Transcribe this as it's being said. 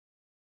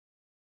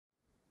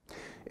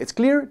It's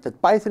clear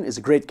that Python is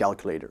a great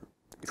calculator.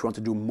 If you want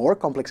to do more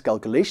complex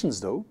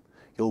calculations though,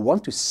 you'll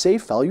want to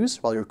save values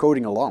while you're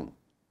coding along.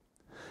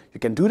 You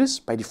can do this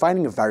by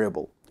defining a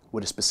variable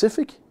with a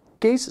specific,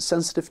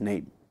 case-sensitive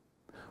name.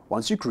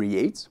 Once you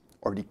create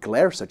or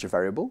declare such a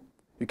variable,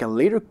 you can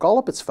later call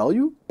up its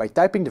value by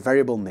typing the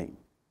variable name.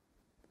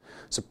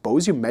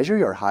 Suppose you measure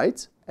your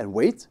height and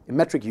weight in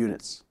metric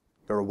units.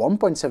 You're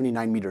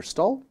 1.79 meters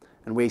tall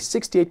and weigh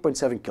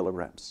 68.7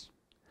 kilograms.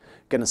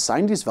 You can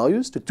assign these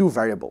values to two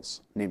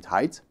variables, named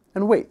height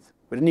and weight,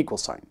 with an equal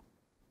sign.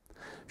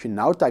 If you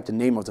now type the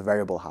name of the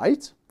variable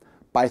height,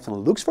 Python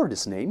looks for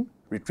this name,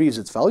 retrieves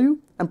its value,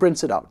 and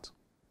prints it out.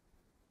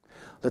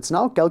 Let's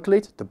now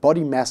calculate the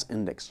body mass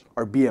index,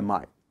 or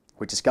BMI,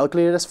 which is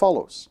calculated as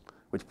follows,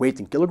 with weight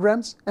in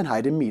kilograms and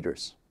height in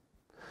meters.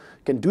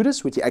 You can do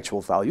this with the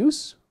actual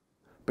values,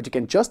 but you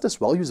can just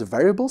as well use the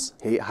variables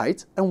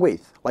height and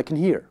weight, like in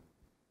here.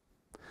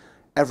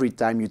 Every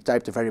time you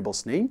type the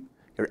variable's name,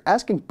 you're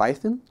asking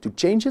Python to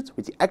change it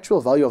with the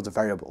actual value of the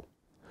variable.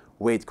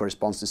 Weight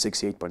corresponds to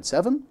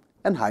 68.7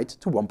 and height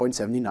to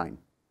 1.79.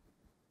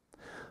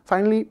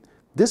 Finally,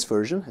 this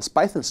version has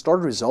Python store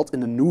the result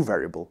in a new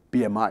variable,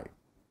 BMI.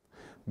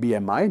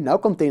 BMI now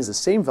contains the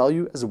same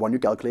value as the one you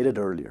calculated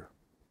earlier.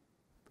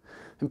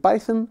 In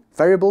Python,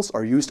 variables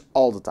are used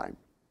all the time.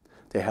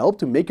 They help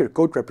to make your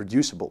code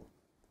reproducible.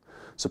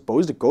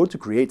 Suppose the code to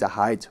create the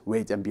height,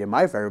 weight and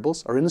BMI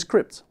variables are in a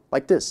script,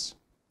 like this.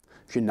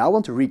 If you now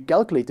want to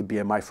recalculate the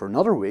BMI for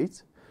another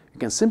weight, you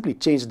can simply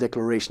change the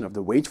declaration of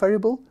the weight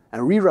variable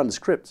and rerun the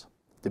script.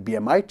 The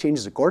BMI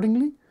changes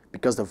accordingly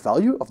because the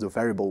value of the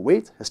variable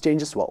weight has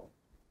changed as well.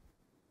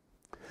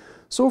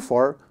 So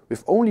far,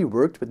 we've only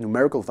worked with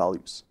numerical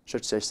values,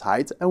 such as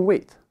height and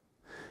weight.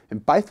 In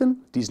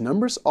Python, these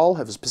numbers all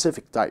have a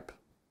specific type.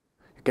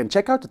 You can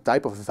check out the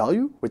type of a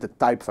value with the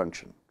type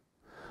function.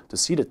 To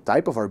see the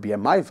type of our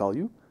BMI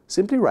value,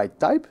 simply write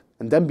type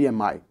and then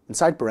BMI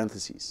inside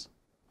parentheses.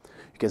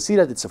 You can see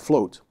that it's a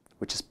float,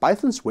 which is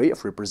Python's way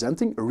of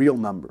representing a real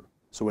number,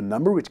 so a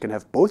number which can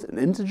have both an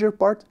integer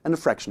part and a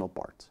fractional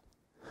part.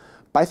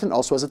 Python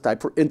also has a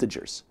type for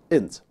integers,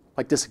 int,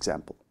 like this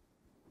example.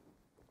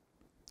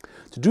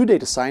 To do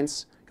data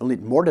science, you'll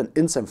need more than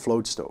ints and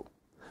floats though.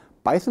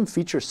 Python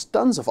features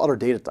tons of other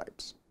data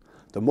types.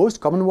 The most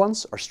common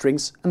ones are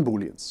strings and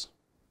booleans.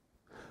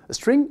 A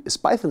string is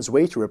Python's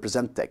way to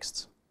represent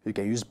text. You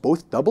can use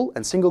both double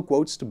and single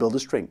quotes to build a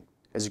string,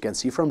 as you can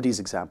see from these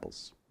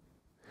examples.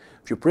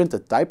 If you print the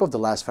type of the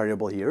last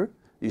variable here,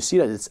 you see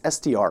that it's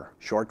str,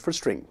 short for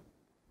string.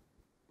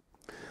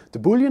 The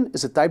boolean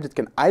is a type that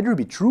can either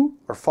be true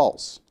or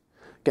false.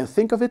 You can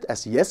think of it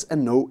as yes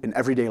and no in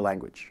everyday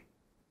language.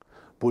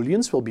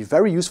 Booleans will be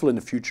very useful in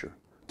the future,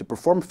 to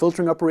perform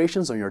filtering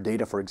operations on your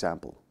data, for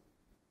example.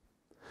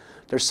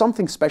 There's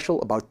something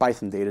special about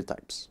Python data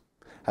types.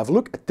 Have a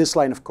look at this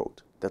line of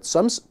code that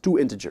sums two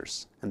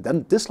integers, and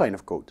then this line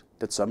of code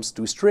that sums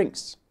two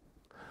strings.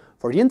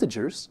 For the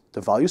integers,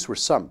 the values were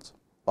summed,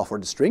 while for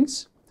the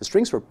strings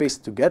were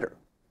pasted together.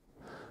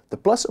 The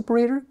plus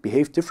operator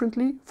behaves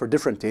differently for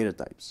different data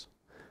types.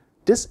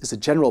 This is a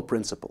general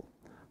principle.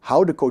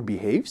 How the code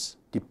behaves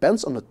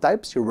depends on the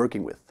types you're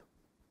working with.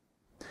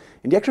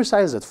 In the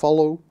exercises that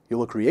follow, you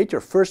will create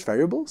your first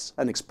variables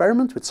and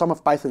experiment with some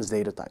of Python's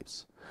data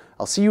types.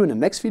 I'll see you in the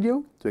next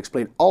video to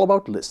explain all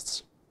about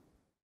lists.